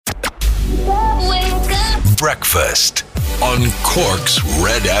Breakfast on Cork's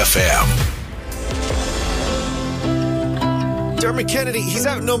Red FM. Dermot Kennedy, he's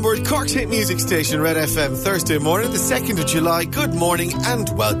outnumbered. Cork's hit music station, Red FM, Thursday morning, the 2nd of July. Good morning and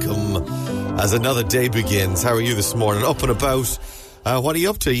welcome as another day begins. How are you this morning? Up and about? What are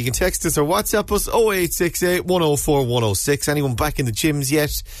you up to? You can text us or WhatsApp us 0868 104 106. Anyone back in the gyms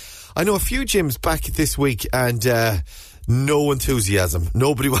yet? I know a few gyms back this week and no enthusiasm.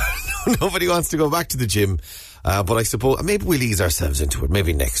 Nobody wants to go back to the gym. But I suppose maybe we'll ease ourselves into it.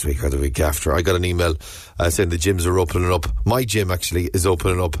 Maybe next week or the week after. I got an email saying the gyms are opening up. My gym actually is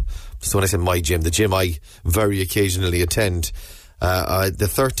opening up. So when I say my gym, the gym I very occasionally attend, the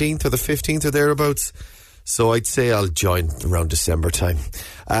 13th or the 15th or thereabouts. So I'd say I'll join around December time.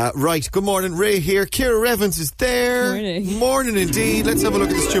 Right, good morning. Ray here. Ciara Evans is there. Morning indeed. Let's have a look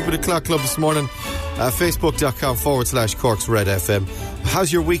at the Stupid O'Clock Club this morning. Facebook.com/Cork's Red FM.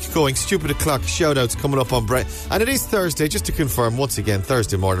 How's your week going? Stupid O'Clock shout-outs coming up on Brett. And it is Thursday, just to confirm, once again,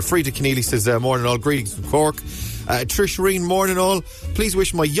 Thursday morning. Frida Keneally says, morning all, greetings from Cork. Trish Reen, morning all. Please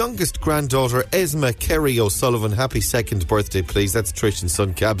wish my youngest granddaughter, Esma Kerry O'Sullivan, happy 2nd birthday, please. That's Trish and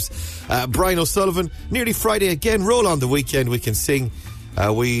Son Cabs. Brian O'Sullivan, nearly Friday again. Roll on the weekend, we can sing.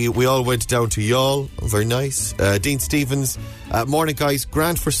 We all went down to Youghal. Very nice. Dean Stevens, morning guys.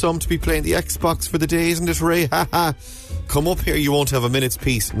 Grand for some to be playing the Xbox for the day, isn't it, Ray? Ha ha. Come up here, you won't have a minute's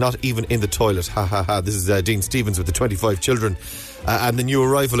peace, not even in the toilet. Ha ha ha. This is Dean Stevens with the 25 children and the new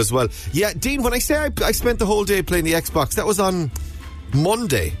arrival as well. Yeah, Dean, when I say I spent the whole day playing the Xbox, that was on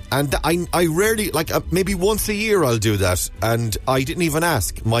Monday. And I rarely, maybe once a year I'll do that. And I didn't even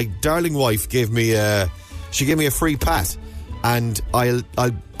ask. My darling wife gave me a free pass. And I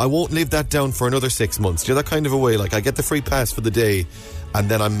won't live that down for another 6 months. You know, that kind of a way. Like, I get the free pass for the day, and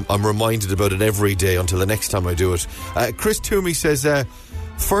then I'm reminded about it every day until the next time I do it. Chris Toomey says,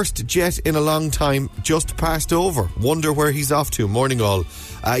 first jet in a long time just passed over. Wonder where he's off to. Morning all.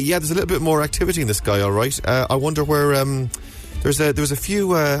 Yeah, there's a little bit more activity in the sky, all right. I wonder where... there was a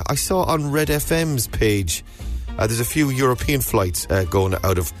few... I saw on Red FM's page... there's a few European flights going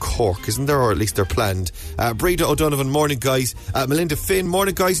out of Cork, isn't there? Or at least they're planned. Breda O'Donovan, morning guys. Melinda Finn,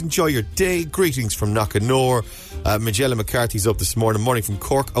 morning guys. Enjoy your day. Greetings from Knockanore. Magella McCarthy's up this morning. Morning from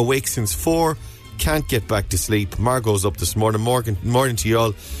Cork. Awake since 4. Can't get back to sleep. Margot's up this morning. Morning to you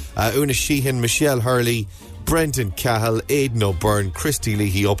all. Una Sheehan, Michelle Hurley, Brendan Cahill, Aidan O'Byrne, Christy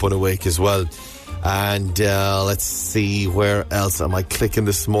Leahy up and awake as well. And let's see, where else am I clicking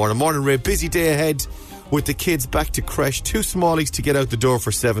this morning? Morning, Ray. Busy day ahead with the kids back to creche. 2 smallies to get out the door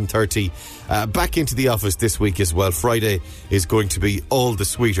for 7:30. Back into the office this week as well. Friday is going to be all the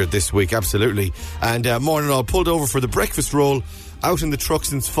sweeter this week, absolutely. And morning all, pulled over for the breakfast roll, out in the truck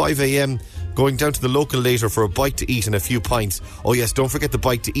since 5 a.m, going down to the local later for a bite to eat and a few pints. Oh yes, don't forget the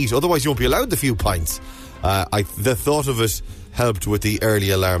bite to eat, otherwise you won't be allowed the few pints. The thought of it helped with the early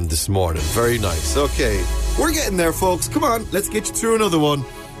alarm this morning. Very nice. Okay, we're getting there, folks. Come on, let's get you through another one.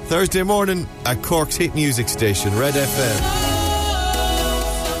 Thursday morning at Cork's hit music station, Red FM.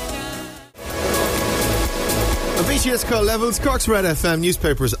 A BTS call levels, Cork's Red FM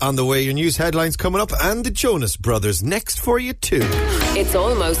newspapers on the way. Your news headlines coming up, and the Jonas Brothers next for you too. It's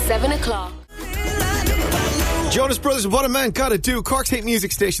almost 7 o'clock. Jonas Brothers, what a man gotta do. Cork's hit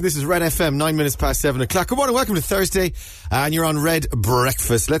music station. This is Red FM, 9 minutes past 7 o'clock. Good morning, welcome to Thursday, and you're on Red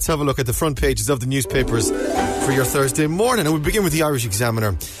Breakfast. Let's have a look at the front pages of the newspapers for your Thursday morning, and we begin with the Irish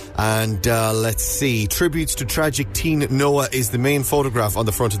Examiner. And let's see, tributes to tragic teen Noah is the main photograph on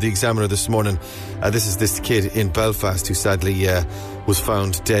the front of the Examiner this morning. This is this kid in Belfast who sadly was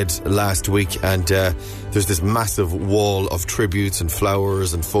found dead last week, and there's this massive wall of tributes and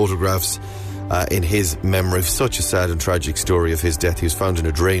flowers and photographs in his memory. Such a sad and tragic story of his death. He was found in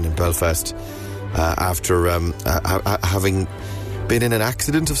a drain in Belfast after having been in an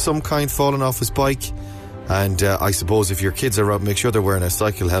accident of some kind, fallen off his bike. And I suppose if your kids are out, make sure they're wearing a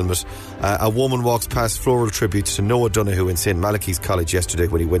cycle helmet. A woman walks past floral tributes to Noah Donoghue in St. Malachy's College yesterday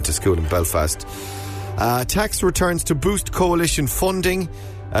when he went to school in Belfast. Tax returns to boost coalition funding.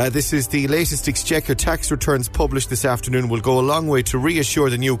 This is the latest Exchequer tax returns published this afternoon will go a long way to reassure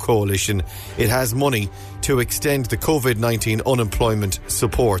the new coalition it has money to extend the COVID-19 unemployment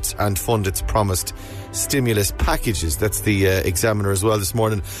supports and fund its promised stimulus packages. That's the Examiner as well this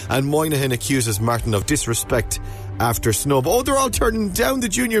morning. And Moynihan accuses Martin of disrespect after snub. Oh, they're all turning down the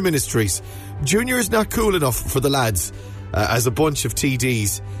junior ministries. Junior is not cool enough for the lads, as a bunch of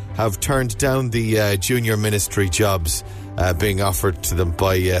TDs have turned down the junior ministry jobs being offered to them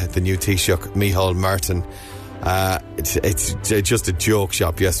by the new Taoiseach, Micheál Martin. It's just a joke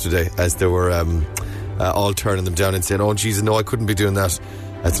shop yesterday as they were all turning them down and saying, oh Jesus, no, I couldn't be doing that.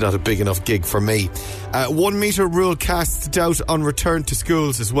 That's not a big enough gig for me. 1 metre rule casts doubt on return to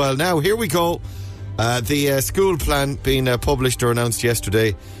schools as well. Now, here we go. The school plan being published or announced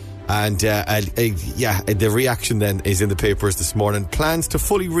yesterday. And the reaction then is in the papers this morning. Plans to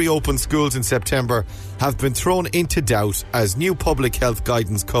fully reopen schools in September have been thrown into doubt as new public health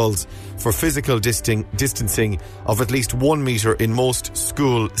guidance calls for physical distancing of at least 1 metre in most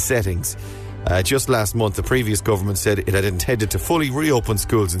school settings. Just last month, the previous government said it had intended to fully reopen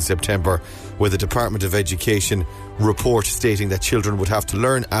schools in September, with the Department of Education report stating that children would have to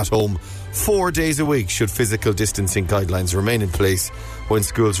learn at home 4 days a week should physical distancing guidelines remain in place when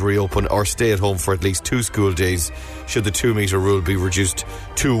schools reopen, or stay at home for at least 2 school days should the 2 metre rule be reduced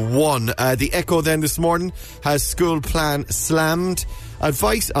to 1. The Echo then this morning has school plan slammed.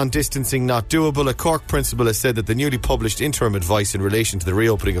 Advice on distancing not doable. A Cork principal has said that the newly published interim advice in relation to the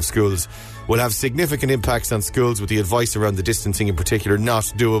reopening of schools will have significant impacts on schools, with the advice around the distancing in particular not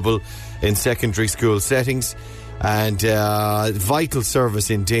doable in secondary school settings. And vital service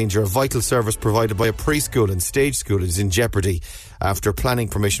in danger. A vital service provided by a preschool and stage school is in jeopardy after planning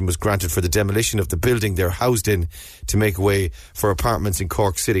permission was granted for the demolition of the building they're housed in to make way for apartments in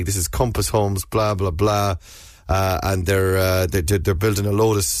Cork City. This is Compass Homes, blah, blah, blah. And they're building a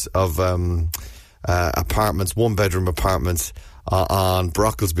lotus of apartments, 1-bedroom apartments on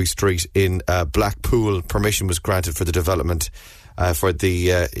Brocklesby Street in Blackpool. Permission was granted for the development for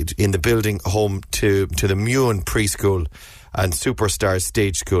the in the building home to the Mewan Preschool and Superstar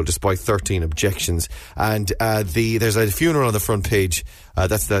Stage School, despite 13 objections. And there's a funeral on the front page.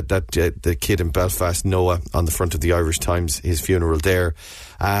 That's the kid in Belfast, Noah, on the front of the Irish Times, his funeral there.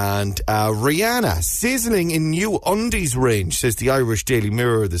 And Rihanna sizzling in new undies range, says the Irish Daily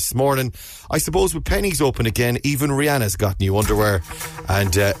Mirror this morning. I suppose with pennies open again, even Rihanna's got new underwear.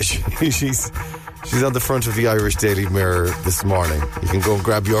 And she's on the front of the Irish Daily Mirror this morning. You can go and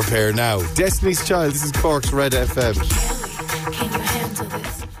grab your pair now. Destiny's Child, this is Cork's Red FM. Can you handle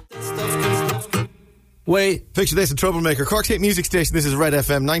this? Wait, picture this, a troublemaker. Cork's hit music station, this is Red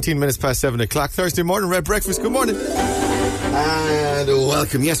FM, 19 minutes past 7 o'clock. Thursday morning, Red Breakfast, good morning. And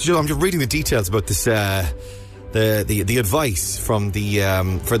welcome. Yes, Joe, I'm just reading the details about this, the advice from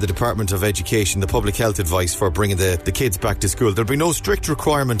for the Department of Education, the public health advice for bringing the kids back to school. There'll be no strict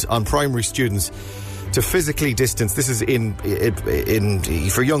requirement on primary students to physically distance. This is in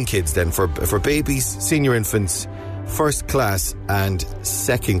for young kids then, for babies, senior infants, first class and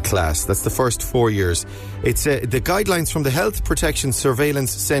second class. That's the first 4 years. It's the guidelines from the Health Protection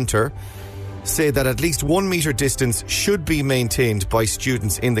Surveillance Centre say that at least 1 metre distance should be maintained by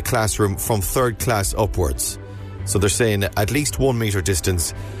students in the classroom from third class upwards. So they're saying at least 1 metre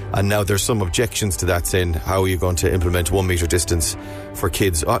distance, and now there's some objections to that, saying how are you going to implement 1 metre distance for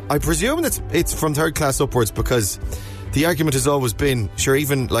kids? I presume it's from third class upwards, because the argument has always been, sure,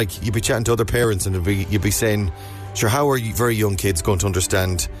 even like you'd be chatting to other parents and you'd be saying, sure, how are you very young kids going to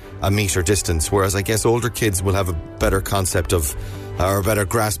understand a metre distance? Whereas I guess older kids will have a better concept of, or a better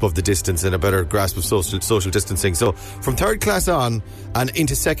grasp of the distance and a better grasp of social distancing. So from third class on and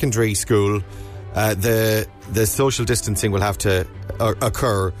into secondary school, the social distancing will have to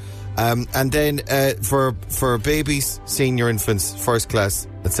occur. And then for babies, senior infants, first class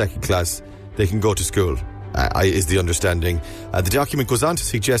and second class, they can go to school. Is the understanding. The document goes on to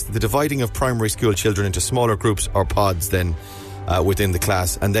suggest that the dividing of primary school children into smaller groups or pods then within the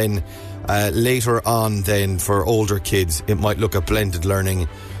class, and then later on then for older kids it might look at blended learning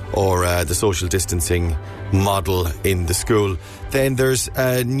or the social distancing model in the school. Then there's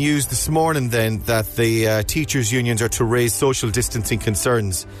news this morning then that the teachers' unions are to raise social distancing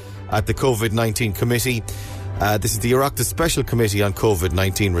concerns at the COVID-19 committee. This is the Oireachtas Special Committee on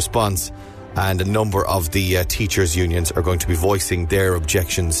COVID-19 response, and a number of the teachers' unions are going to be voicing their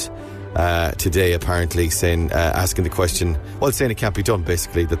objections today, apparently, saying, asking the question, well, saying it can't be done,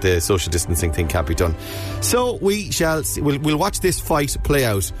 basically, that the social distancing thing can't be done. So we shall see, we'll watch this fight play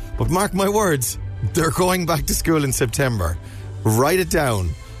out, but mark my words, they're going back to school in September. Write it down.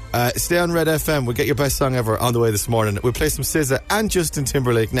 Stay on Red FM. We'll get your best song ever on the way this morning. We'll play some SZA and Justin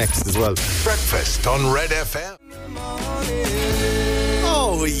Timberlake next as well. Breakfast on Red FM.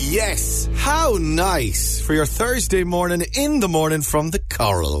 Oh, yes. How nice for your Thursday morning in the morning from the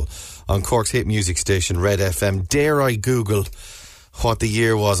Coral on Cork's hit music station, Red FM. Dare I Google what the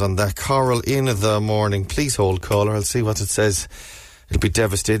year was on that Coral in the morning? Please hold, caller. I'll see what it says. It'll be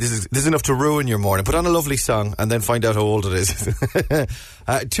devastating. This is enough to ruin your morning. Put on a lovely song and then find out how old it is.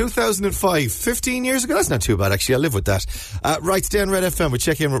 2005, 15 years ago. That's not too bad, actually. I'll live with that. Right, stay on Red FM. We'll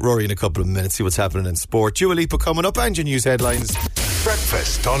check in with Rory in a couple of minutes, see what's happening in sport. Dua Lipa coming up and your news headlines. Breakfast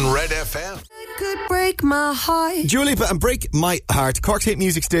Breakfast on Red FM. Could break my heart. Dua Lipa and Break My Heart. Cork's hit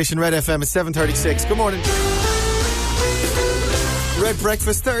music station, Red FM, at 7:36. Good morning. Red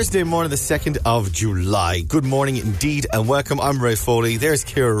Breakfast, Thursday morning, the 2nd of July. Good morning indeed, and welcome. I'm Ray Foley. There's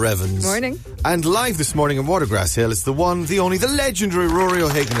Ciara Revens. Morning. And live this morning in Watergrass Hill, it's the one, the only, the legendary Rory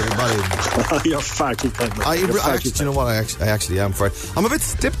O'Hagan, everybody. You're far too kind, mate. Do you know what? I actually am for it. I'm a bit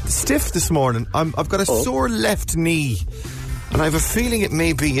stiff this morning. I've got a sore left knee, and I have a feeling it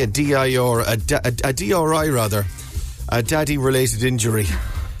may be a DRI, a daddy-related injury.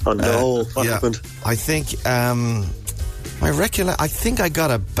 Oh no, what happened? I think, I think I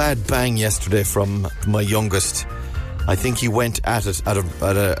got a bad bang yesterday from my youngest. I think he went at it at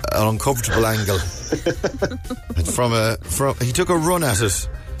an uncomfortable angle. And he took a run at it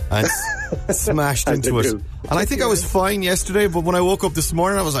and smashed into it. And I think I was fine yesterday, but when I woke up this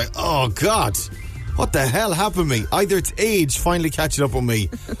morning, I was like, oh God, what the hell happened to me? Either it's age finally catching up with me,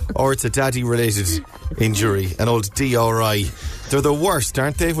 or it's a daddy-related injury, an old DRI. They're the worst,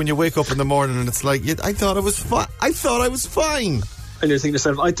 aren't they? When you wake up in the morning and it's like, I thought I was fine. And you're thinking to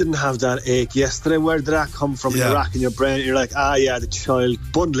yourself, I didn't have that ache yesterday. Where did that come from? Yeah. You're racking your brain. You're like, the child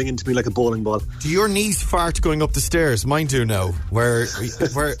bundling into me like a bowling ball. Do your knees fart going up the stairs? Mine do now. Where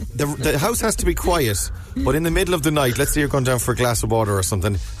the house has to be quiet, but in the middle of the night, let's say you're going down for a glass of water or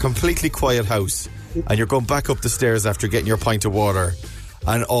something, completely quiet house, and you're going back up the stairs after getting your pint of water,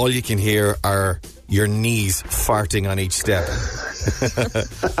 and all you can hear are your knees farting on each step.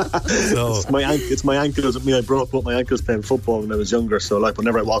 It's my ankles with me. I broke both my ankles playing football when I was younger, so like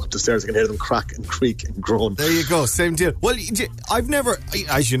whenever I walk up the stairs I can hear them crack and creak and groan. There you go, same deal. Well, I've never,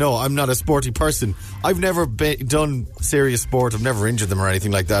 as you know, I'm not a sporty person. I've never done serious sport. I've never injured them or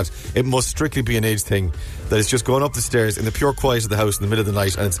anything like that. It must strictly be an age thing, that it's just going up the stairs in the pure quiet of the house in the middle of the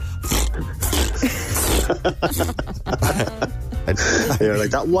night, and it's You're like,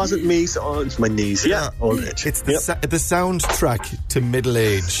 that wasn't me, so it's my knees. Yeah, old age. It's the soundtrack to middle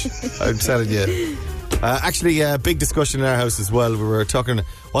age. I'm telling you. Actually, big discussion in our house as well. We were talking,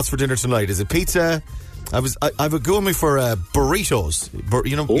 what's for dinner tonight? Is it pizza? I would go me for burritos.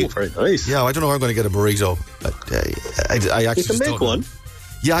 Very nice. Yeah, I don't know where I'm going to get a burrito. I actually you can make one.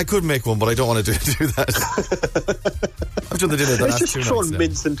 Yeah, I could make one, but I don't want to do that. I've done the dinner the last 2 nights. It's just throwing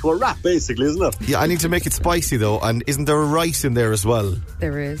mince into a wrap, basically, isn't it? Yeah, I need to make it spicy, though. And isn't there a rice in there as well?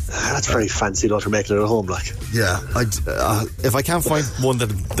 There is. That's very fancy, though, for making it at home, like. Yeah. If I can't find one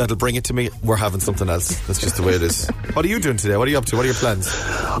that'll bring it to me, we're having something else. That's just the way it is. What are you doing today? What are you up to? What are your plans?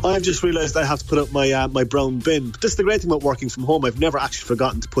 I've just realised I have to put up my brown bin. But this is the great thing about working from home. I've never actually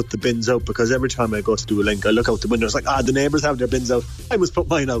forgotten to put the bins out, because every time I go to do a link, I look out the window. It's like, the neighbours have their bins out. I must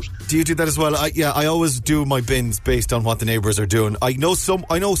put mine out. Do you do that as well? I always do my bins based on what the neighbours are doing. I know some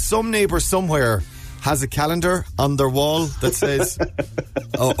neighbour somewhere has a calendar on their wall that says, like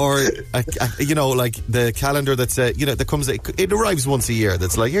the calendar that says, that comes, it arrives once a year.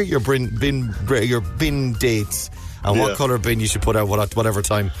 That's like, here your bin dates and what colour bin you should put out whatever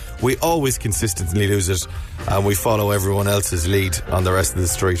time. We always consistently lose it, and we follow everyone else's lead on the rest of the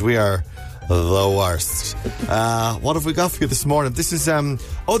street. We are the worst. What have we got for you this morning? This is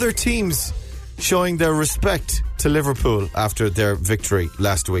other teams showing their respect to Liverpool after their victory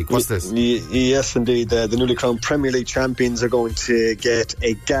last week. What's this? Yes, indeed. The newly crowned Premier League champions are going to get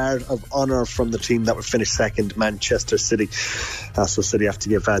a guard of honour from the team that were finished second, Manchester City. So City have to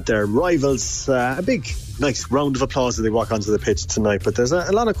give their rivals a big, nice round of applause as they walk onto the pitch tonight. But there's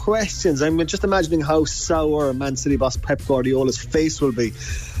a lot of questions. I'm just imagining how sour Man City boss Pep Guardiola's face will be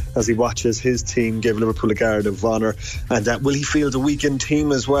as he watches his team give Liverpool a guard of honour. And will he field a weakened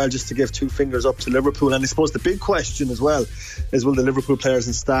team as well, just to give two fingers up to Liverpool? And I suppose the big question as well is, will the Liverpool players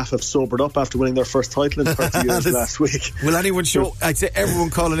and staff have sobered up after winning their first title in 30 years last week? Will anyone show? I'd say everyone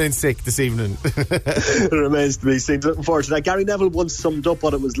calling in sick this evening. It remains to be seen. Looking forward to that. Gary Neville once summed up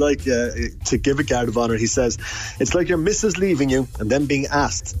what it was like to give a guard of honour. He says, it's like your missus leaving you and then being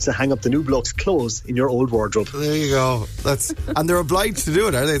asked to hang up the new bloke's clothes in your old wardrobe. There you go. And they're obliged to do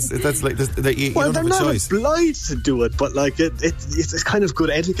it, are they? That's like you don't have a choice. They're not obliged to do it, but like it's kind of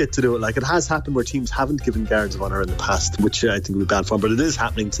good etiquette to do it. Like, it has happened where teams haven't given guards of honour in the past, which I think would be bad form, but it is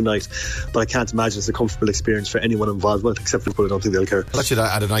happening tonight. But I can't imagine it's a comfortable experience for anyone involved. Well, except for Liverpool, I don't think they'll care. That should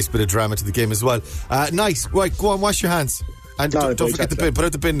add a nice bit of drama to the game as well. Nice. Right, go on, wash your hands. And don't forget the bin. Put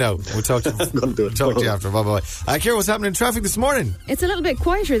out the bin now. We'll talk to you. I'm going to do it. Talk to you after. Bye-bye. Ciara, what's happening in traffic this morning? It's a little bit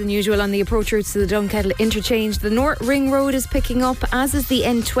quieter than usual on the approach routes to the Dunkettle interchange. The North Ring Road is picking up, as is the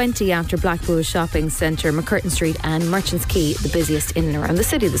N20 after Blackpool Shopping Centre, McCurtain Street and Merchants Quay, the busiest in and around the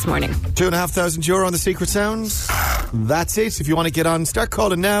city this morning. €2,500 on the Secret Sounds. That's it. If you want to get on, start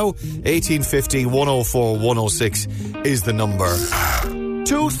calling now. 1850 104 106 is the number.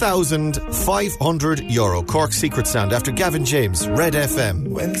 €2,500. Cork's secret sound after Gavin James, Red FM.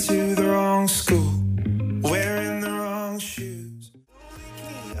 Went to the wrong school, wearing the wrong shoes.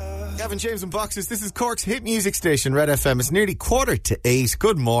 Gavin James and Boxes, this is Cork's hit music station, Red FM. It's nearly 7:45.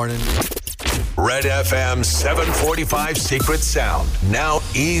 Good morning. Red FM 745 Secret Sound. Now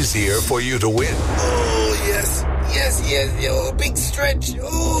easier for you to win. Oh, yes. Oh, big stretch.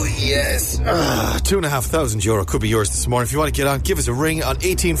 Oh, yes. €2,500 could be yours this morning. If you want to get on, give us a ring on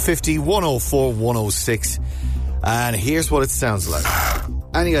 1850 104 106. And here's what it sounds like.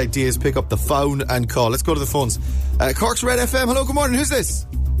 Any ideas, pick up the phone and call. Let's go to the phones. Cork's Red FM. Hello, good morning. Who's this?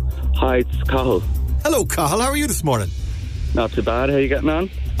 Hi, it's Cathal. Hello, Cathal. How are you this morning? Not too bad. How are you getting on?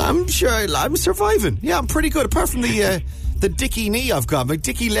 I'm sure I'm surviving. Yeah, I'm pretty good. Apart from the dicky knee I've got. My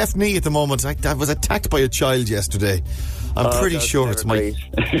dicky left knee at the moment. I was attacked by a child yesterday. I'm pretty sure it's my...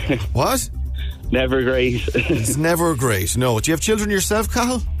 What? Never great. It's never great. No. Do you have children yourself,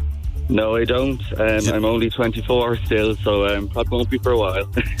 Cathal? No, I don't. I'm only 24 still, so probably won't be for a while.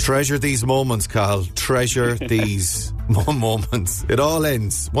 Treasure these moments, Cathal. Treasure these moments. It all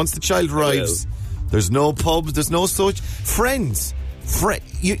ends. Once the child arrives, there's no pub, there's no such... Friends.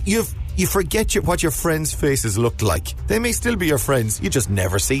 You forget what your friends' faces look like. They may still be your friends. You just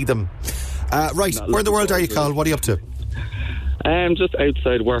never see them. Right, where in the world are you, Cathal? What are you up to? I'm just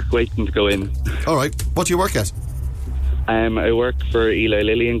outside work waiting to go in. All right. What do you work at? I work for Eli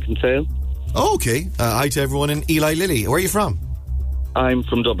Lilly in Kinsale. Oh, okay. Hi to everyone in Eli Lilly. Where are you from? I'm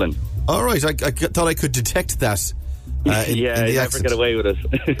from Dublin. All right. I thought I could detect that. In the you never accent. get away with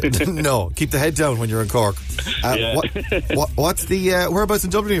it. No, keep the head down when you're in Cork. What's the whereabouts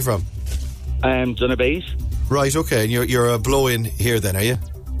in Dublin are you from? Donaghbase. Right, okay, and you're a blow-in here then, are you?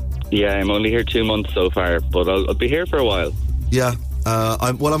 Yeah, I'm only here 2 months so far, but I'll be here for a while. Yeah,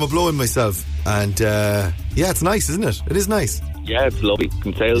 I'm a blow-in myself, and it's nice, isn't it? It is nice. Yeah, it's lovely.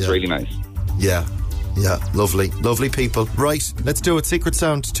 Kinsale's really nice. Yeah, lovely people. Right, let's do it. Secret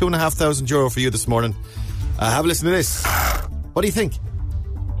sound, €2,500 for you this morning. Have a listen to this. What do you think?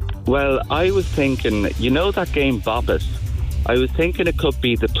 Well, I was thinking, you know that game Bop It? I was thinking it could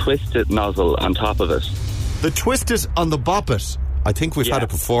be the twisted nozzle on top of it. The twisted on the Bop It. I think we've had it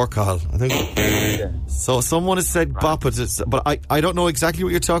before, Carl. I think. So someone has said Bop It, but I don't know exactly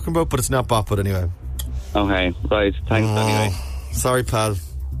what you're talking about, but it's not Bop It anyway. Okay, right. Thanks anyway. Sorry, pal.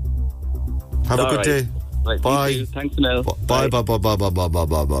 Have a good day. Right, bye. Thanks, Nell. Bye.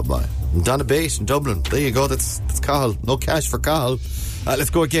 Donaghbase in Dublin. There you go. That's Cathal. No cash for Cathal. Let's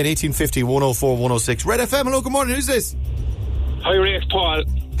go again. 1850 104 106. Red FM. Hello. Good morning. Who's this? Hi, Ray. It's Paul.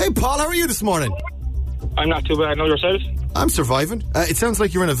 Hey, Paul. How are you this morning? I'm not too bad. Know yourself? I'm surviving. It sounds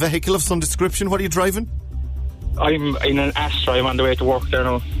like you're in a vehicle of some description. What are you driving? I'm in an Astra. I'm on the way to work there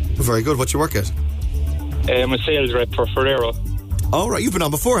now. Very good. What you work at? I'm a sales rep for Ferrero. All right. You've been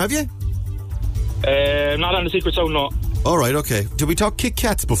on before, have you? Not on the Secret Zone, no. All right, okay. Did we talk Kit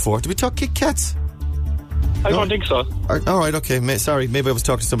Kats before? Did we talk Kit Kats? I don't think so. All right, okay. Sorry, maybe I was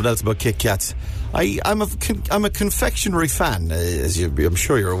talking to someone else about Kit Kats. I'm a confectionery fan, I'm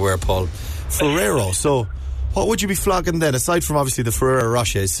sure you're aware, Paul. Ferrero. So, what would you be flogging then, aside from obviously the Ferrero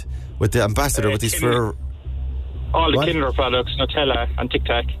Rochers with the ambassador with these Ferrero? All the Kinder products, Nutella and Tic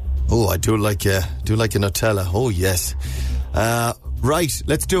Tac. Oh, I do like a Nutella. Oh yes. Right,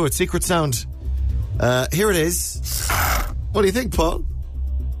 let's do it. Secret sound. Here it is. What do you think, Paul?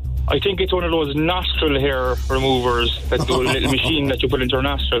 I think it's one of those nostril hair removers. That's the little machine that you put into your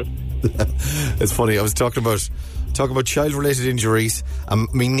nostril. It's funny. I was talking about child-related injuries.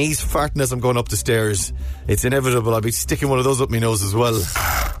 My knee's farting as I'm going up the stairs. It's inevitable. I'll be sticking one of those up my nose as well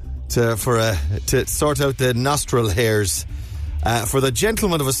to sort out the nostril hairs. For the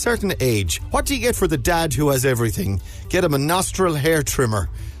gentleman of a certain age, what do you get for the dad who has everything? Get him a nostril hair trimmer.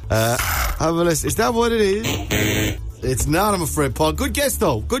 Have a list. Is that what it is? It's not, I'm afraid, Paul. Good guess,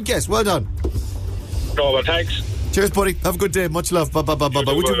 though. Good guess. Well done. No, but thanks. Cheers, buddy. Have a good day. Much love. Bye.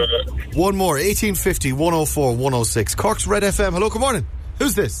 One more. 1850 104 106. Cork's Red FM. Hello, good morning.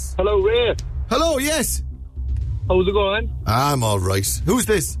 Who's this? Hello, Ray. Hello, yes. How's it going? I'm all right. Who's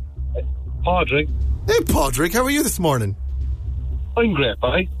this? Padraig. Hey, Padraig. How are you this morning? I'm great,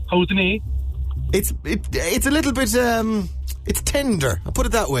 bye. How's the knee? It's a little bit, it's tender. I'll put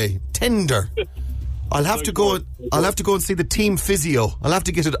it that way. Tender. I'll have to go and see the team physio. I'll have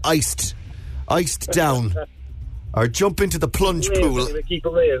to get it iced down, or jump into the plunge pool. Anyway, keep it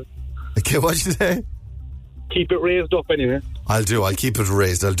raised. Okay, what'd you say? Keep it raised up anyway. I'll keep it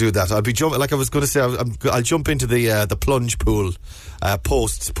raised. I'll do that. I'll be jumping. Like I was going to say, I'll jump into the plunge pool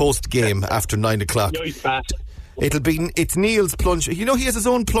post game after 9 o'clock. It's Neil's plunge. You know he has his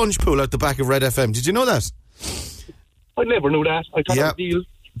own plunge pool out the back of Red FM. Did you know that? I never knew that. I thought it was Neil.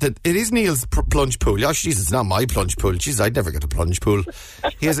 It is Neil's plunge pool. Oh, Jesus, it's not my plunge pool. Jesus, I'd never get a plunge pool.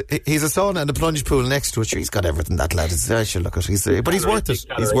 He's a sauna and a plunge pool next to it. Sure, he's got everything, that lad. I should look at it. But he's worth it.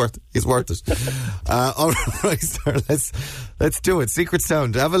 He's worth it. All right, sir, let's do it. Secret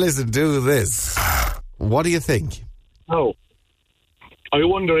Sound. Have a listen. Do this. What do you think? Oh, I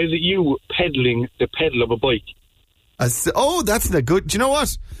wonder, is it you pedaling the pedal of a bike? That's a good... Do you know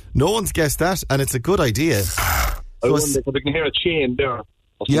what? No one's guessed that, and it's a good idea. I wonder if we can hear a chain there.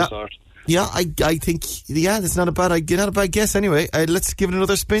 Sort. Yeah, I think, that's not a bad guess anyway. Let's give it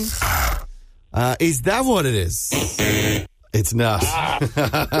another spin. Is that what it is? It's not.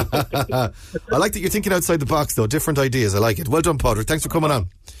 I like that you're thinking outside the box, though. Different ideas. I like it. Well done, Padraig. Thanks for coming on.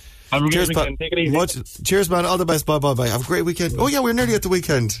 Have a great weekend. Take it easy. Cheers, man. All the best. Bye. Have a great weekend. Oh, yeah, we're nearly at the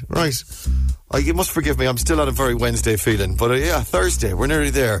weekend. Right. You must forgive me. I'm still on a very Wednesday feeling. But Thursday. We're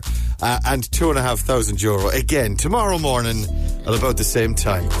nearly there. And €2,500. Again, tomorrow morning at about the same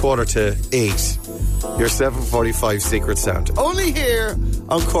time, 7:45. Your 7:45 Secret Sound. Only here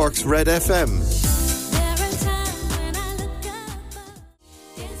on Cork's Red FM.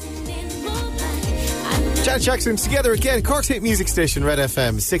 Janet Jackson together again. Cork's hit music station, Red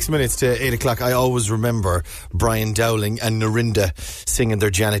FM. 6 minutes to 8 o'clock. I always remember Brian Dowling and Narinda singing their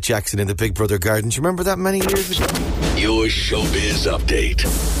Janet Jackson in the Big Brother garden. Do you remember that many years ago? Your showbiz update.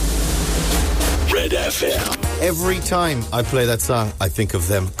 Red FM. Every time I play that song, I think of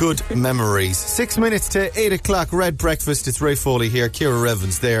them. Good memories. 6 minutes to 8 o'clock. Red Breakfast. It's Ray Foley here. Ciara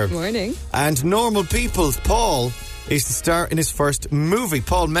Evans there. Morning. And Normal People's Paul is to star in his first movie.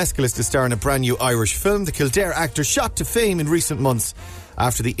 Paul Mescal is to star in a brand new Irish film. The Kildare actor shot to fame in recent months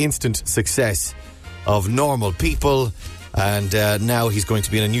after the instant success of Normal People. And now he's going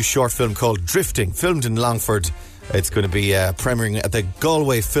to be in a new short film called Drifting, filmed in Longford. It's going to be premiering at the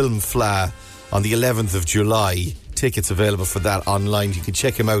Galway Film Fleadh on the 11th of July. Tickets available for that online. You can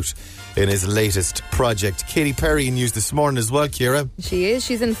check him out in his latest project. Katy Perry in news this morning as well, Ciara. She is.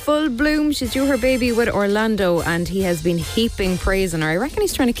 She's in full bloom. She's due her baby with Orlando, and he has been heaping praise on her. I reckon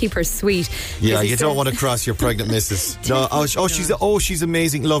he's trying to keep her sweet. Yeah, you don't want to cross your pregnant missus. No, she's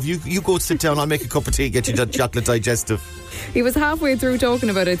amazing. Love, you go sit down. I'll make a cup of tea, get you that chocolate digestive. He was halfway through talking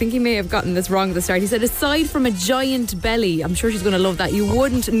about it. I think he may have gotten this wrong at the start. He said, aside from a giant belly, I'm sure she's going to love that. You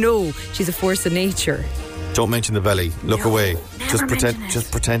wouldn't know she's a force of nature. Don't mention the belly. Look away. Just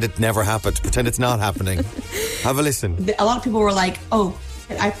pretend it never happened. Pretend it's not happening. Have a listen. A lot of people were like, oh,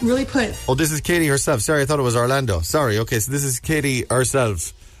 I really put... Oh, this is Katie herself. Sorry, I thought it was Orlando. Sorry. Okay, so this is Katie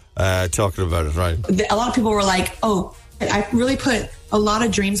herself talking about it, right? A lot of people were like, oh, I really put a lot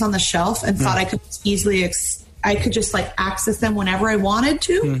of dreams on the shelf and thought I could easily... I could just like access them whenever I wanted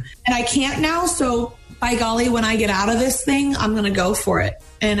to. And I can't now. So by golly, when I get out of this thing, I'm going to go for it.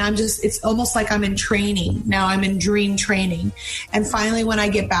 And it's almost like I'm in training. Now I'm in dream training. And finally, when I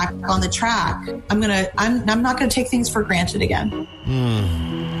get back on the track, I'm not going to take things for granted again.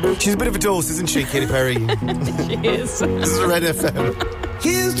 She's a bit of a dose, isn't she, Katy Perry? She is. This is Red FM.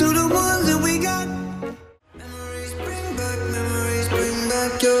 Here's to the ones that we got. Memories bring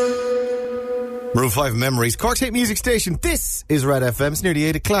back your... Maroon 5 Memories. Cork's hit music station. This is Red FM. It's nearly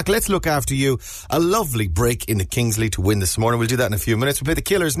 8 o'clock. Let's look after you. A lovely break in the Kingsley to win this morning. We'll do that in a few minutes. We'll play the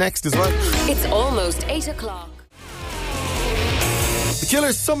Killers next as well. It's almost 8 o'clock. The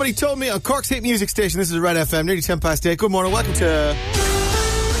Killers, somebody told me on Cork's hit music station. This is Red FM, nearly 10 past 8. Good morning. Welcome to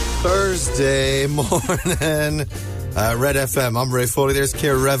Thursday morning. Red FM. I'm Ray Foley. There's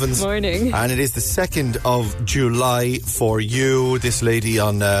Ciara Evans. Morning. And it is the 2nd of July for you. This lady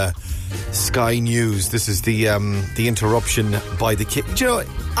on Sky News. This is the interruption by the kid. Do you know,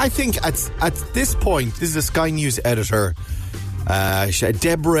 I think at this point, this is a Sky News editor,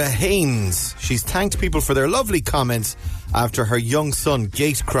 Deborah Haynes. She's thanked people for their lovely comments after her young son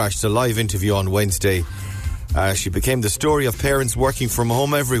gate crashed. A live interview on Wednesday. She became the story of parents working from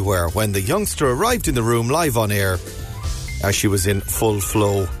home everywhere when the youngster arrived in the room live on air as she was in full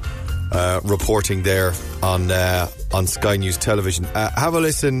flow reporting there on Sky News television. Have a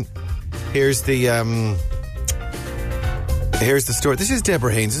listen. Here's the story. This is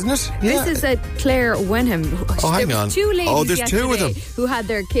Deborah Haynes, isn't it? Yeah. This is Claire Wenham. Hang on. Two ladies there's two of them who had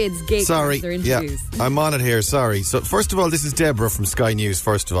their kids gate their interviews. Yeah, I'm on it here. Sorry. So first of all, this is Deborah from Sky News.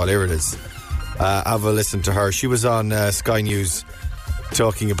 First of all, here it is. Have a listen to her. She was on Sky News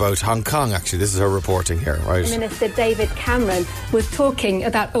talking about Hong Kong, actually. This is her reporting here, right? Minister David Cameron was talking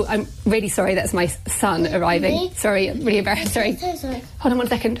about... Oh, I'm really sorry, that's my son arriving. Really? Sorry, I'm really embarrassed. Sorry. So sorry. Hold on 1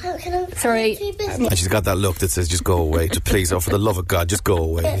 second. How can I sorry. And she's got that look that says, just go away. Please, for the love of God, just go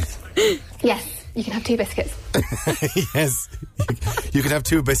away. Yes, you can have 2 biscuits. You can have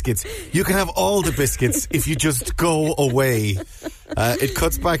 2 biscuits. You can have all the biscuits if you just go away. It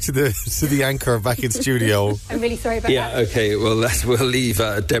cuts back to the anchor back in studio. I'm really sorry about that. Yeah, okay, well, we'll leave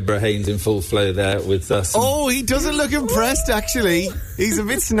Deborah Haynes in full flow there with us. Oh, he doesn't look impressed, actually. He's a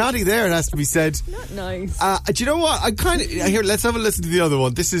bit snotty there, it has to be said. Not nice. Do you know what? Here, let's have a listen to the other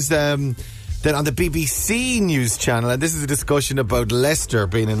one. This is then on the BBC News channel, and this is a discussion about Leicester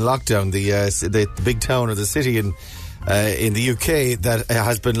being in lockdown, the big town or the city in the UK that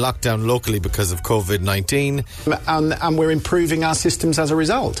has been locked down locally because of COVID-19. And we're improving our systems as a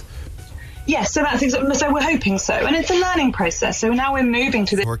result. Yes, so so we're hoping so, and it's a learning process. So now we're moving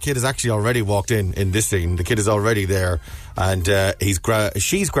to the. Her kid has actually already walked in this scene. The kid is already there, and she's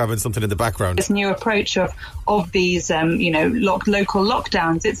grabbing something in the background. This new approach of these, local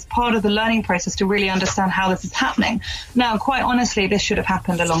lockdowns. It's part of the learning process to really understand how this is happening. Now, quite honestly, this should have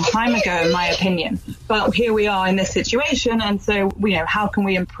happened a long time ago, in my opinion. But here we are in this situation, and so how can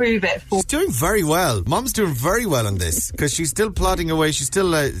we improve it? She's doing very well. Mom's doing very well on this because she's still plodding away. She's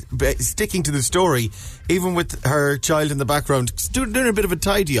still sticking to the story, even with her child in the background, doing a bit of a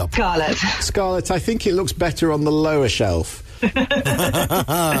tidy up. Scarlett, I think it looks better on the lower shelf.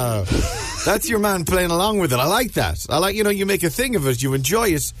 That's your man playing along with it. I like that. I like, you make a thing of it, you enjoy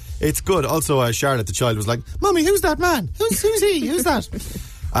it. It's good. Also, Charlotte, the child, was like, "Mummy, who's that man? Who's he? Who's that?"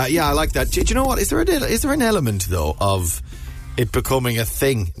 Yeah, I like that. Do you know what? Is there an element, though, of it becoming a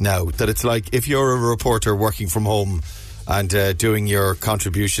thing now, that it's like if you're a reporter working from home and doing your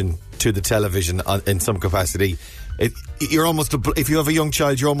contribution to the television in some capacity, you're almost, if you have a young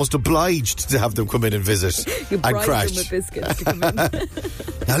child, you're almost obliged to have them come in and visit and crash. Them with biscuits to come in.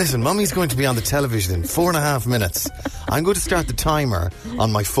 Now listen, Mummy's going to be on the television in 4.5 minutes. I'm going to start the timer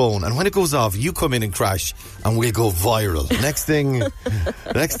on my phone, and when it goes off, you come in and crash, and we'll go viral. Next thing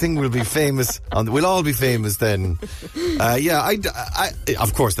we'll be famous. We'll all be famous then. I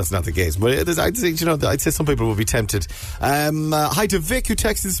of course that's not the case, but I'd say some people will be tempted. Hi to Vic, who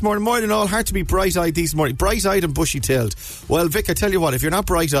texted this morning. Morning all, hard to be bright-eyed this morning. Bright-eyed and bushy-tailed. Well, Vic, I tell you what, if you're not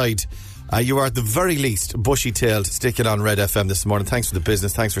bright-eyed, you are at the very least bushy-tailed. Sticking on Red FM this morning. Thanks for the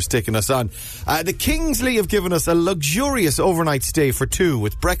business. Thanks for sticking us on. The Kingsley have given us a luxurious overnight stay for 2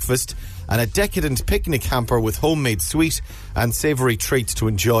 with breakfast and a decadent picnic hamper with homemade sweet and savoury treats to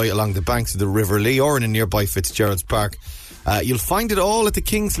enjoy along the banks of the River Lee or in a nearby Fitzgerald's Park. You'll find it all at the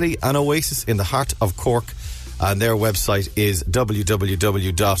Kingsley, an oasis in the heart of Cork. And their website is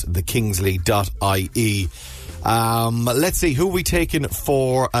www.thekingsley.ie. Let's see, who are we taking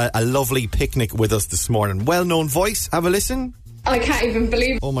for a lovely picnic with us this morning? Well-known voice, have a listen. I can't even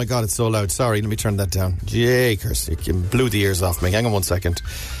believe it. Oh my God, it's so loud. Sorry, let me turn that down. Jakers, it blew the ears off me. Hang on 1 second.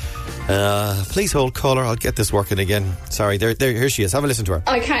 Please hold, caller. I'll get this working again. Sorry, there, here she is. Have a listen to her.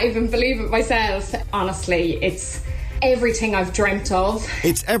 I can't even believe it myself. Honestly, it's everything I've dreamt of.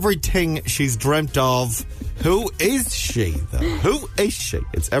 It's everything she's dreamt of. Who is she, though? Who is she?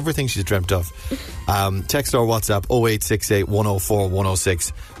 It's everything she's dreamt of. Text or WhatsApp 0868 104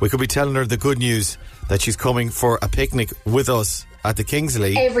 106. We could be telling her the good news that she's coming for a picnic with us at the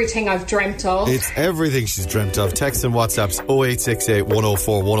Kingsley. Everything I've dreamt of. It's everything she's dreamt of. Text and WhatsApps 0868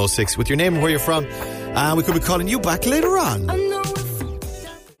 104 106 with your name and where you're from. And we could be calling you back later on.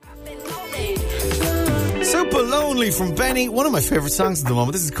 Super Lonely from Benny, one of my favourite songs at the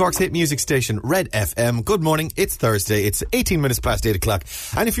moment. This is Cork's hit music station, Red FM. Good morning, it's Thursday, it's 18 minutes past 8 o'clock.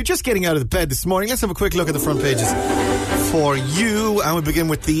 And if you're just getting out of the bed this morning, let's have a quick look at the front pages for you. And we begin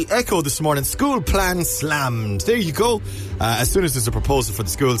with the Echo this morning. School plan slammed. There you go. As soon as there's a proposal for the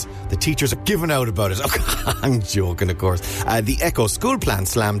schools, the teachers are giving out about it. I'm joking, of course. The Echo, school plan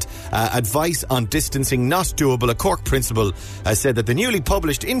slammed. Advice on distancing not doable. A Cork principal said that the newly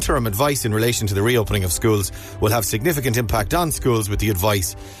published interim advice in relation to the reopening of schools will have significant impact on schools, with the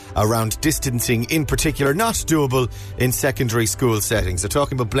advice around distancing in particular not doable in secondary school settings. They're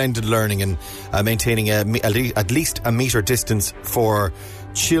talking about blended learning and maintaining at least a metre distance for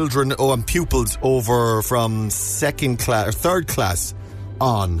children and pupils over from second class or third class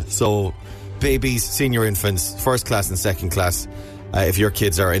on. So babies, senior infants, first class and second class. If your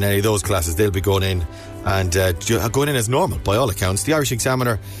kids are in any of those classes, they'll be going in and going in as normal by all accounts. The Irish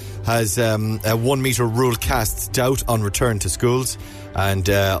Examiner has a 1 metre rule casts doubt on return to schools, and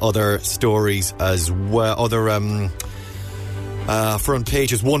other stories as well. Other front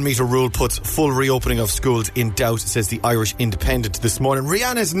pages. 1 metre rule puts full reopening of schools in doubt, says the Irish Independent this morning.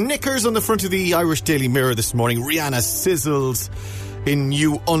 Rihanna's knickers on the front of the Irish Daily Mirror this morning. Rihanna sizzles in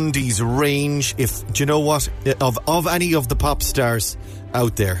new undies range. Do you know what? Of any of the pop stars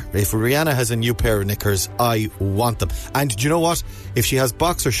out there, if Rihanna has a new pair of knickers, I want them. And do you know what? If she has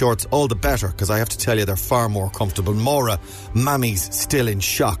boxer shorts, all the better, because I have to tell you, they're far more comfortable. Maura, Mammy's still in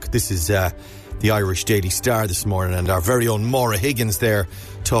shock. This is the Irish Daily Star this morning, and our very own Maura Higgins there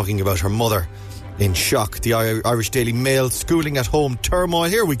talking about her mother in shock. The Irish Daily Mail, schooling at home turmoil.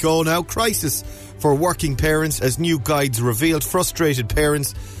 Here we go now. Crisis for working parents as new guides revealed. Frustrated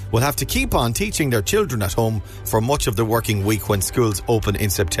parents will have to keep on teaching their children at home for much of the working week when schools open in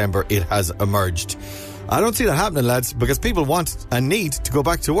September, it has emerged. I don't see that happening, lads, because people want and need to go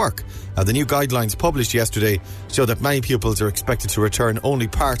back to work. The new guidelines published yesterday show that many pupils are expected to return only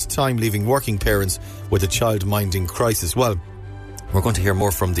part-time, leaving working parents with a child-minding crisis. Well, we're going to hear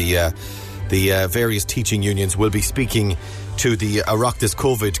more from the various teaching unions. Will be speaking to the Oireachtas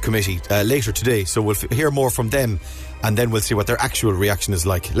COVID committee later today, so we'll hear more from them, and then we'll see what their actual reaction is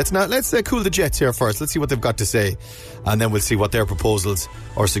like. Let's cool the jets here first. Let's see what they've got to say, and then we'll see what their proposals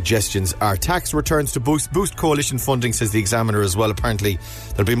or suggestions are. Tax returns to boost coalition funding, says the Examiner as well. Apparently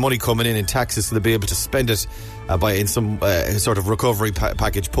there'll be money coming in taxes, so they'll be able to spend it in some sort of recovery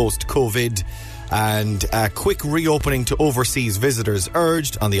package post-COVID. And a quick reopening to overseas visitors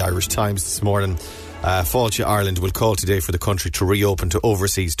urged on the Irish Times this morning. Fáilte Ireland will call today for the country to reopen to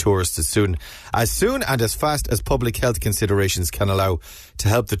overseas tourists as soon and as fast as public health considerations can allow, to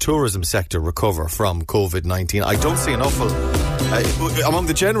help the tourism sector recover from COVID-19. I don't see an awful among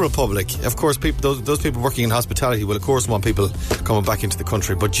the general public. Of course, those people working in hospitality will of course want people coming back into the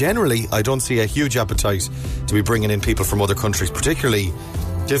country, but generally I don't see a huge appetite to be bringing in people from other countries, particularly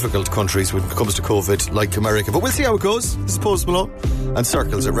difficult countries when it comes to COVID, like America. But we'll see how it goes. This is Post Malone and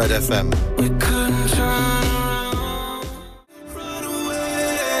Circles at Red FM.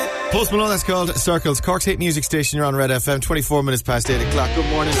 Post Malone, that's called Circles. Cork's hit music station. You're on Red FM. 24 minutes past 8 o'clock. Good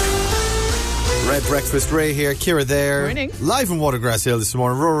morning. Red Breakfast, Ray here, Ciara there. Morning. Live in Watergrass Hill this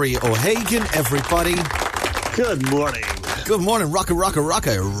morning. Rory O'Hagan, everybody. Good morning. Good morning. Rocka.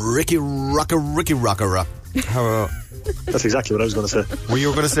 Ricky Rocka. How That's exactly what I was going to say. Well, you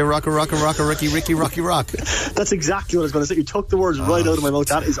were going to say Rocka, Ricky, Rocky Rock. That's exactly what I was going to say. You took the words right out of my mouth.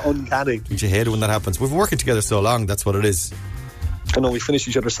 That is uncanny. Don't you hate it when that happens? We've been working together so long, that's what it is. I know, we finish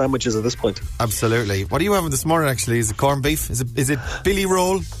each other's sandwiches at this point. Absolutely. What are you having this morning, actually? Is it corned beef? Is it Billy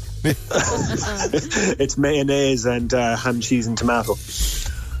roll? It's mayonnaise and ham, cheese and tomato.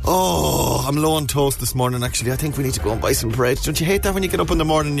 Oh, I'm low on toast this morning, actually. I think we need to go and buy some bread. Don't you hate that when you get up in the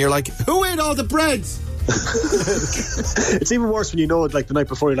morning and you're like, who ate all the breads? It's even worse when you know it, like the night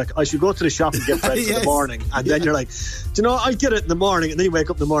before. You're like, I should go to the shop and get bread for the morning, and then you're like, do you know, I'll get it in the morning, and then you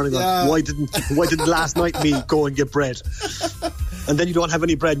wake up in the morning like, why didn't last night me go and get bread? And then you don't have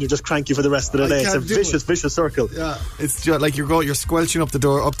any bread and you're just cranky for the rest of the day. It's a vicious circle. Yeah, it's just like you're squelching up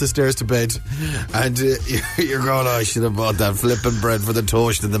the stairs to bed, and you're going, I should have bought that flipping bread for the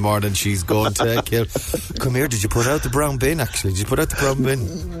toast in the morning. She's going to kill. Come here, did you put out the brown bin, actually? Did you put out the brown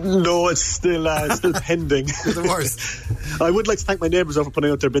bin? No, it's still pending. The worst. I would like to thank my neighbours for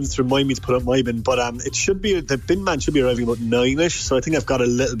putting out their bins to remind me to put out my bin, but the bin man should be arriving about 9ish, so I think I've got a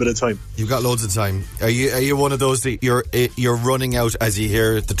little bit of time. You've got loads of time. Are you one of those that you're running out as you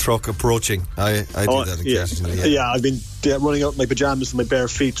hear the truck approaching? I do that occasionally. Yeah, I've been running out in my pyjamas and my bare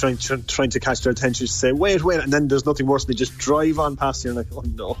feet trying to catch their attention to say wait, and then there's nothing worse than they just drive on past you and like, oh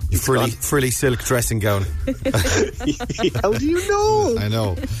no, frilly silk dressing gown. How do you know? I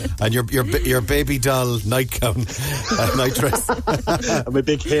know. And your baby doll nightgown, night dress, and my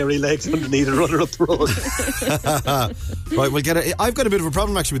big hairy legs underneath and running up the road. Right, we'll get it. I've got a bit of a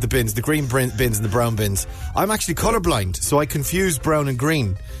problem actually with the bins, the green bins and the brown bins. I'm actually colourblind, so I confuse brown and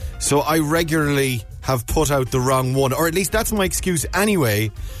green. So I regularly have put out the wrong one, or at least that's my excuse anyway.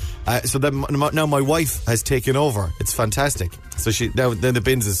 So then now my wife has taken over. It's fantastic. So then the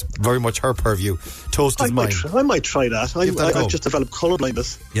bins is very much her purview. Toast is mine. I might try that. I've just developed colour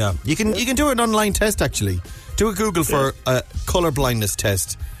blindness. Yeah, you can do an online test actually. Do a Google for a colour blindness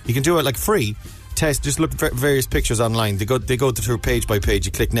test. You can do it like free test. Just look at various pictures online. They go through page by page.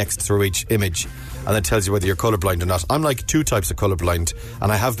 You click next through each image, and it tells you whether you're colourblind or not. I'm like 2 types of colourblind,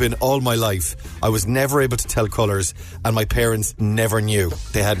 and I have been all my life. I was never able to tell colours, and my parents never knew.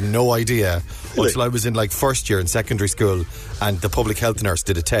 They had no idea until I was in like first year in secondary school, and the public health nurse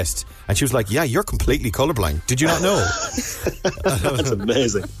did a test, and she was like, yeah, you're completely colourblind. Did you not know? That's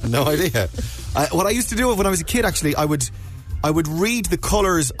amazing. No idea. What I used to do when I was a kid, actually, I would read the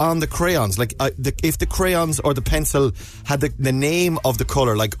colours on the crayons. Like, if the crayons or the pencil had the name of the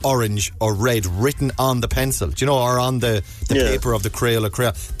colour, like orange or red, written on the pencil, or on the paper of the crayon or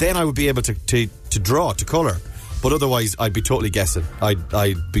crayon, then I would be able to draw, to colour. But otherwise, I'd be totally guessing.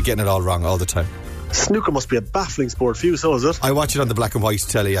 I'd be getting it all wrong all the time. Snooker must be a baffling sport for you, so is it? I watch it on the black and white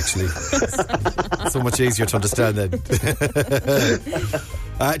telly, actually. So much easier to understand then.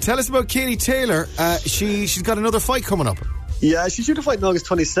 Tell us about Katie Taylor. She's got another fight coming up. Yeah, she's due to fight on August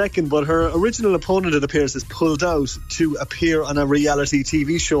 22nd, but her original opponent, it appears, has pulled out to appear on a reality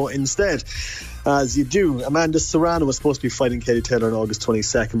TV show instead. As you do, Amanda Serrano was supposed to be fighting Katie Taylor on August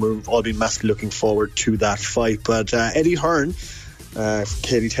 22nd. We've all been massively looking forward to that fight. But Eddie Hearn,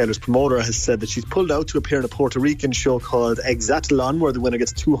 Katie Taylor's promoter, has said that she's pulled out to appear in a Puerto Rican show called Exatlon, where the winner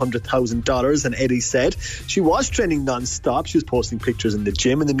gets $200,000. And Eddie said she was training non-stop. She was posting pictures in the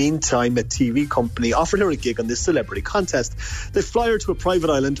gym. In the meantime, a TV company offered her a gig on this celebrity contest. They fly her to a private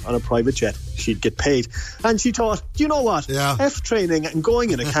island on a private jet. She'd get paid. And she thought, you know what? Yeah. F training and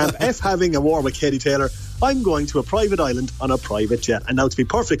going in a camp, F having a war with Katie Taylor. I'm going to a private island on a private jet. And now, to be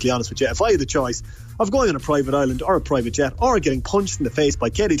perfectly honest with you, if I had the choice of going on a private island or a private jet or getting punched in the face by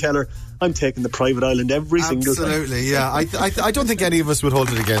Katie Taylor, I'm taking the private island every single time. Absolutely, yeah. I don't think any of us would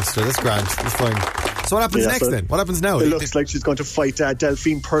hold it against her. That's grand. That's fine. So what happens next then? What happens now? It looks like she's going to fight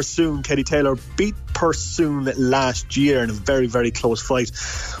Delphine Pursoon. Katie Taylor beat Pursoon last year in a very, very close fight,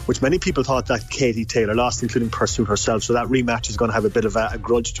 which many people thought that Katie Taylor lost, including Pursoon herself. So that rematch is going to have a bit of a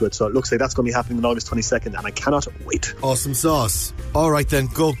grudge to it. So it looks like that's going to be happening on August 22nd, and I cannot wait. Awesome sauce. All right then,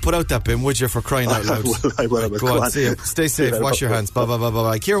 go put out that bin, would you, for crying out loud? I will. Go on, see you. Stay safe, wash your hands.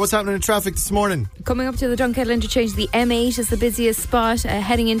 Bye. Ciara, what's happening in traffic this morning? Coming up to the Dunkettle interchange, the M8 is the busiest spot.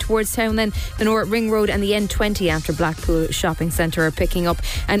 Heading in towards town, then the North Ring Road and the N20 after Blackpool Shopping Centre are picking up.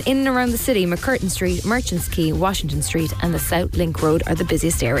 And in and around the city, McCurtain Street, Merchants Quay, Washington Street and the South Link Road are the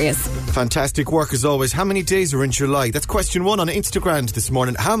busiest areas. Fantastic work as always. How many days are in July? That's question 1 on Instagram this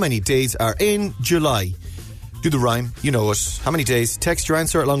morning. How many days are in July? Do the rhyme, you know it. How many days? Text your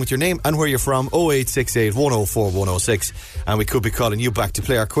answer along with your name and where you're from, 0868 104 106. And we could be calling you back to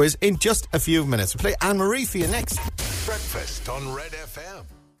play our quiz in just a few minutes. We'll play Anne-Marie for you next. Breakfast on Red FM.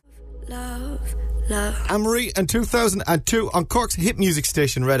 Love. Anne-Marie and 2002 on Cork's hit music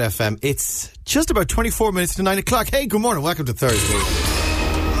station Red FM. It's just about 24 minutes to 9 o'clock. Hey, good morning. Welcome to Thursday.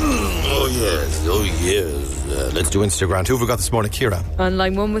 Oh yes. Let's do Instagram. Who have we got this morning, Ciara? On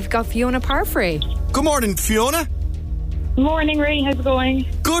line 1 we've got Fiona Parfrey. Good morning, Fiona. Morning, Ray. How's it going?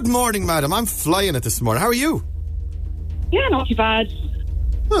 Good morning, madam. I'm flying it this morning. How are you? Yeah, not too bad.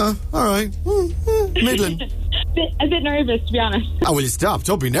 Oh, all right. Middling. A bit nervous, to be honest. Oh, will you stop?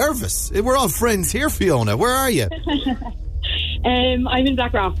 Don't be nervous. We're all friends here, Fiona. Where are you? I'm in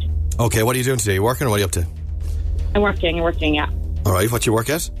Blackrock. Okay, what are you doing today? You working or what are you up to? I'm working, yeah. All right, what you work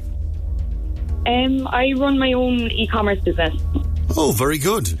at? I run my own e-commerce business. Oh, very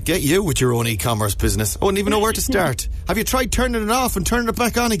good. Get you with your own e-commerce business. I wouldn't even know where to start. Have you tried turning it off and turning it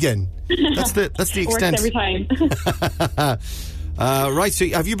back on again? That's the extent. Works every time. Right, so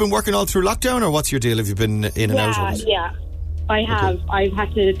have you been working all through lockdown or what's your deal? Have you been in and out of it? Yeah, I have. Okay. I've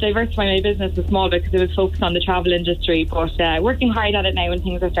had to diversify my business a small bit because it was focused on the travel industry, but working hard at it now and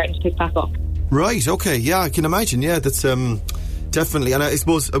things are starting to pick back up. Right, okay, yeah, I can imagine, yeah, that's definitely, and I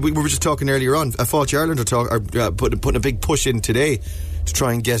suppose we were just talking earlier on, Fáilte Ireland are putting a big push in today to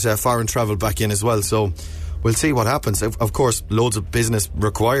try and get foreign travel back in as well, so we'll see what happens. Of course, loads of business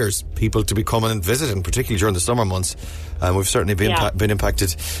requires people to be coming and visiting, particularly during the summer months. We've certainly been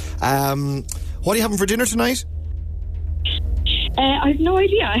impacted. What are you having for dinner tonight? I have no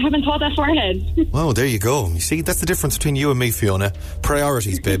idea. I haven't thought that far ahead. Well, there you go. You see, that's the difference between you and me, Fiona.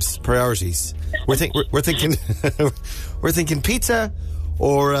 Priorities, babes. Priorities. We're thinking we're thinking pizza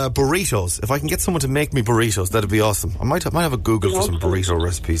or burritos. If I can get someone to make me burritos, that'd be awesome. I might have a Google for some burrito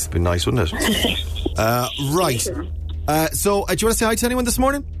recipes. It'd be nice, wouldn't it? Right. So, do you want to say hi to anyone this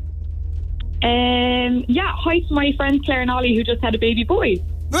morning? Yeah, hi to my friends Claire and Ollie who just had a baby boy.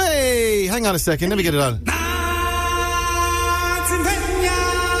 Hey, hang on a second. Let me get it on.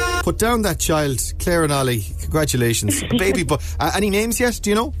 Put down that child, Claire and Ollie. Congratulations. A baby boy. Any names yet? Do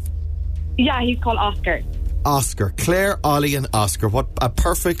you know? Yeah, he's called Oscar. Oscar. Claire, Ollie and Oscar. What a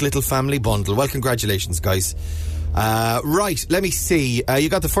perfect little family bundle. Well, congratulations, guys. Right, let me see. You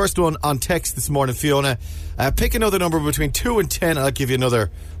got the first one on text this morning, Fiona. Pick another number between 2 and 10 and I'll give you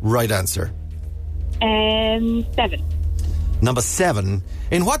another right answer. 7. Number 7.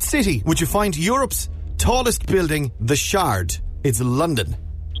 In what city would you find Europe's tallest building, the Shard? It's London.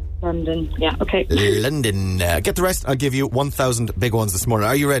 London, yeah, okay. London. Get the rest. I'll give you 1,000 big ones this morning.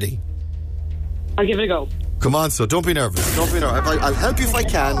 Are you ready? I'll give it a go. Come on, so don't be nervous. Don't be nervous. I'll help you if I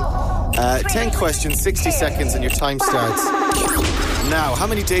can. 10 questions, 60 seconds, and your time starts now. How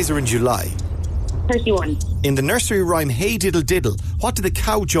many days are in July? 31. In the nursery rhyme, Hey Diddle Diddle, what did the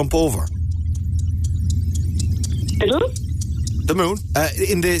cow jump over? Fiddle? The moon.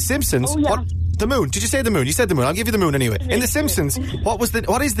 In The Simpsons. Oh, yeah. What? The moon. Did you say the moon? You said the moon. I'll give you the moon anyway. In The Simpsons,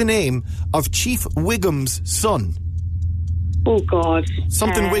 what is the name of Chief Wiggum's son? Oh, God.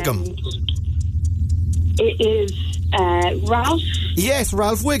 Something Wiggum. It is Ralph. Yes,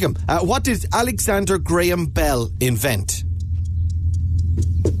 Ralph Wiggum. What did Alexander Graham Bell invent?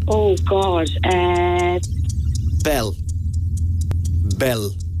 Oh, God. Bell.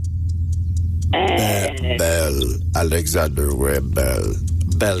 Bell. Bell. Alexander Graham Bell.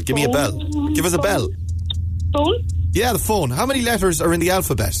 Bell. Give me a bell. Give us a bell. Phone? Yeah, the phone. How many letters are in the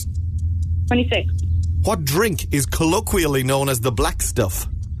alphabet? 26. What drink is colloquially known as the black stuff?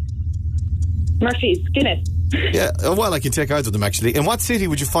 Murphy's. Guinness. Yeah, well, I can take either of them, actually. In what city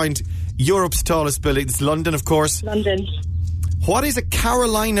would you find Europe's tallest building? It's London, of course. London. What is a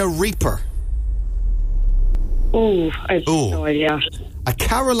Carolina Reaper? Oh, I have no idea. A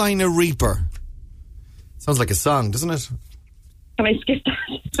Carolina Reaper. Sounds like a song, doesn't it? Can I skip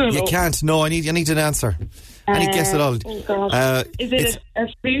that? You can't. No, I need an answer. Any guess at all? Oh, God. Is it a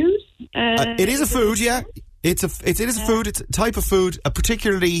food? It is a food, yeah. It is a food. It's a type of food, a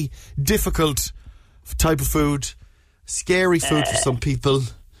particularly difficult type of food. Scary food for some people.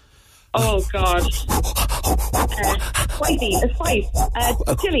 Oh, God. Spicy. A spice.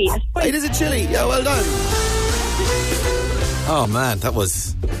 Chili. A spice. It is a chili. Yeah, well done. Oh, man, that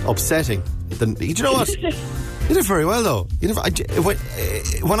was upsetting. Do you know what? You did very well, though.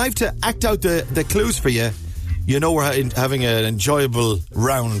 When I have to act out the clues for you, you know we're having an enjoyable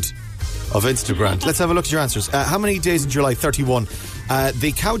round of Instagram. Let's have a look at your answers. How many days in July? 31.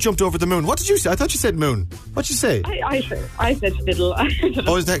 The cow jumped over the moon. What did you say? I thought you said moon. What did you say? I said fiddle.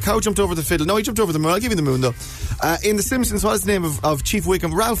 Oh, is that cow jumped over the fiddle? No, he jumped over the moon. I'll give you the moon, though. In The Simpsons, what is the name of Chief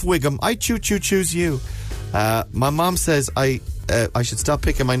Wiggum? Ralph Wiggum. I choose you. My mom says I should stop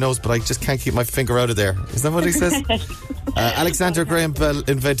picking my nose, but I just can't keep my finger out of there. Is that what he says? Alexander Graham Bell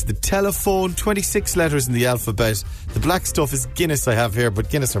invented the telephone. 26 letters in the alphabet. The black stuff is Guinness I have here, but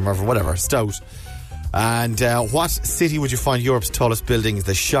Guinness or whatever, stout. And what city would you find Europe's tallest building?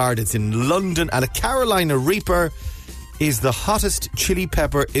 The Shard. It's in London. And a Carolina Reaper is the hottest chili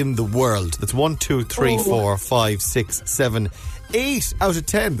pepper in the world. That's 1, 2, 3, 4, 5, 6, 7, 8 out of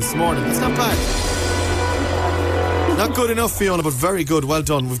 10 this morning. That's not bad. Not good enough, Fiona, but very good. Well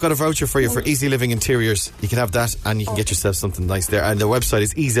done. We've got a voucher for you for Easy Living Interiors. You can have that and you can get yourself something nice there. And their website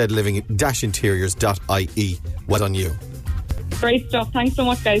is ezliving-interiors.ie. Well done, you. Great stuff. Thanks so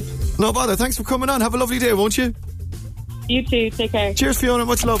much, guys. No bother. Thanks for coming on. Have a lovely day, won't you? You too. Take care. Cheers, Fiona.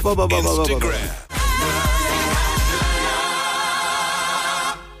 Much love. Bye, bye, bye, bye, bye, bye.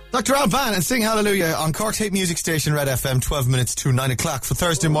 Dr. Alban and Sing Hallelujah on Cork's hit music station Red FM, 12 minutes to 9 o'clock for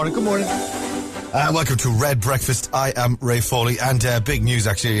Thursday morning. Good morning. Welcome to Red Breakfast. I am Ray Foley, and big news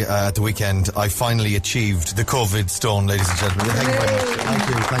actually at the weekend. I finally achieved the COVID stone, ladies and gentlemen. Thank you very much. Thank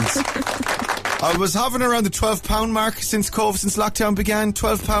you, thanks. I was hovering around the £12 mark since lockdown began.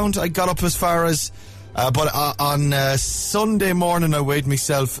 £12. I got up as far as, but on Sunday morning I weighed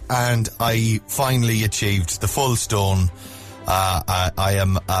myself and I finally achieved the full stone. I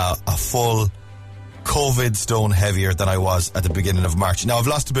am a full COVID stone heavier than I was at the beginning of March. Now, I've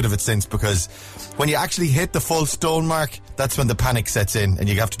lost a bit of it since, because when you actually hit the full stone mark, that's when the panic sets in and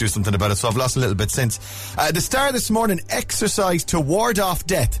you have to do something about it. So I've lost a little bit since. The Star this morning, exercise to ward off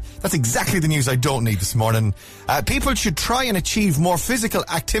death. That's exactly the news I don't need this morning. People should try and achieve more physical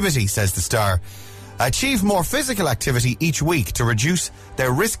activity, says the Star. Achieve more physical activity each week to reduce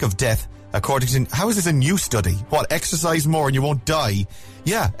their risk of death, according to... How is this a new study? What, exercise more and you won't die?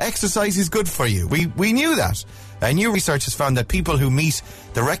 Yeah, exercise is good for you. We knew that. New research has found that people who meet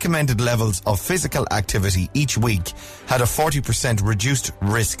the recommended levels of physical activity each week had a 40% reduced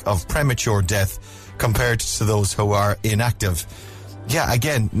risk of premature death compared to those who are inactive. Yeah,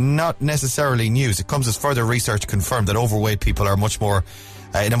 again, not necessarily news. It comes as further research confirmed that overweight people are much more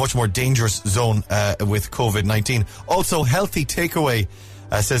in a much more dangerous zone with COVID-19. Also, healthy takeaway,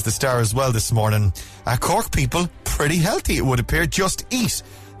 says the Star as well this morning. Cork people, pretty healthy it would appear. Just Eat,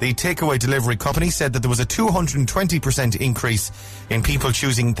 the takeaway delivery company, said that there was a 220% increase in people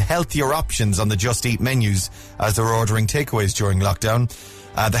choosing healthier options on the Just Eat menus as they were ordering takeaways during lockdown.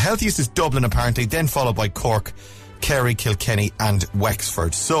 The healthiest is Dublin, apparently, then followed by Cork, Kerry, Kilkenny and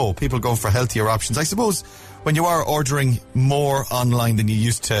Wexford. So, people go for healthier options. I suppose when you are ordering more online than you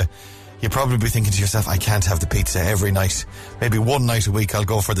used to, you'll probably be thinking to yourself, I can't have the pizza every night. Maybe one night a week I'll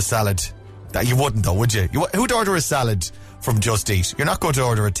go for the salad. You wouldn't though, would you? Who'd order a salad from Just Eat? You're not going to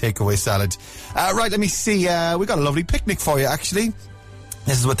order a takeaway salad. Right, let me see. We got a lovely picnic for you, actually.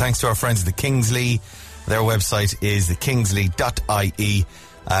 This is with thanks to our friends at the Kingsley. Their website is thekingsley.ie.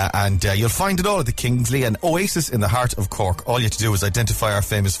 And you'll find it all at the Kingsley, an oasis in the heart of Cork. All you have to do is identify our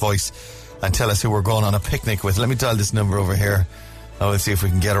famous voice and tell us who we're going on a picnic with. Let me dial this number over here. Let's see if we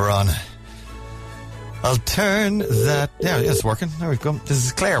can get her on. I'll turn that... Yeah, it's working. There we go. This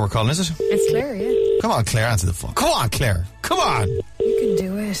is Claire we're calling, is it? It's Claire, yeah. Come on, Claire, answer the phone. Come on, Claire. Come on. You can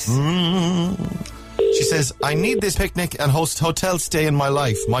do it. She says, I need this picnic and hotel stay in my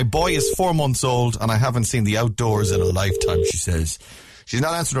life. My boy is 4 months old and I haven't seen the outdoors in a lifetime, she says. She's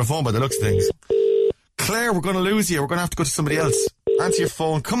not answering her phone by the looks of things. Claire, we're going to lose you. We're going to have to go to somebody else. Answer your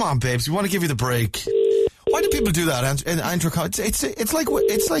phone. Come on, babes. We want to give you the break. Why do people do that?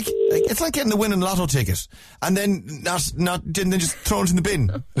 It's like getting the winning lotto ticket and then then just throw it in the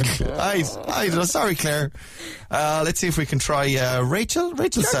bin. Sorry, Claire. Let's see if we can try Rachel.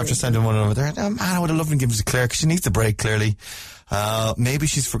 Rachel's after sending one over there. Man, I would have loved to give it to Claire because she needs the break. Clearly, maybe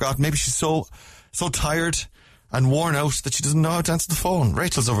she's forgotten. Maybe she's so tired and worn out that she doesn't know how to answer the phone.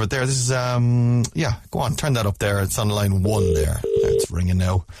 Rachel's over there. This is go on, turn that up there. It's on line 1 there. It's ringing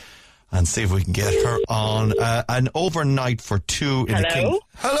now. And see if we can get her on an overnight for 2 in the King.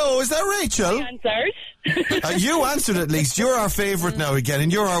 Hello, is that Rachel? I answered. You answered at least. You're our favourite now again,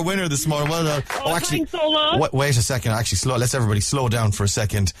 and you're our winner this morning. Well done. Thanks so much. Wait a second. Actually, let's everybody slow down for a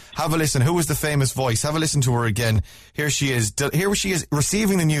second. Have a listen. Who was the famous voice? Have a listen to her again. Here she is. Here she is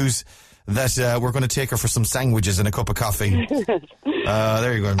receiving the news that we're going to take her for some sandwiches and a cup of coffee.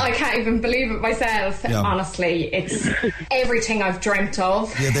 There you go. I can't even believe it myself. Yeah. Honestly, it's everything I've dreamt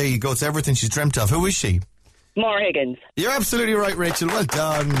of. Yeah, there you go. It's everything she's dreamt of. Who is she? Maura Higgins. You're absolutely right, Rachel. Well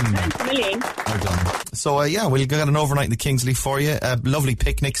done. Thanks a million. Well done. So, we'll get an overnight in the Kingsley for you. A lovely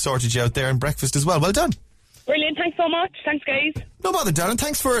picnic sorted you out there and breakfast as well. Well done. Brilliant. Thanks so much. Thanks, guys. No bother, darling.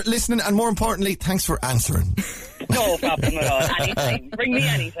 Thanks for listening and more importantly, thanks for answering. No problem at all. Anytime. Bring me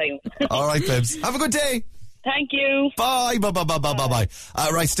anytime. All right, babes. Have a good day. Thank you. Bye. Bye.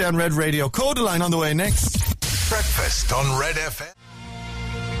 Right, stay on Red Radio. Code line on the way next. Breakfast on Red FM.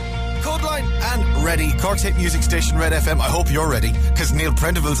 Code line and ready. Cork's hit music station, Red FM. I hope you're ready, because Neil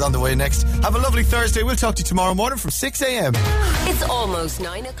Prendeville's on the way next. Have a lovely Thursday. We'll talk to you tomorrow morning from 6 a.m. It's almost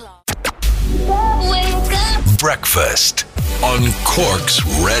 9 o'clock. Breakfast on Cork's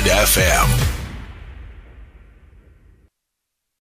Red FM.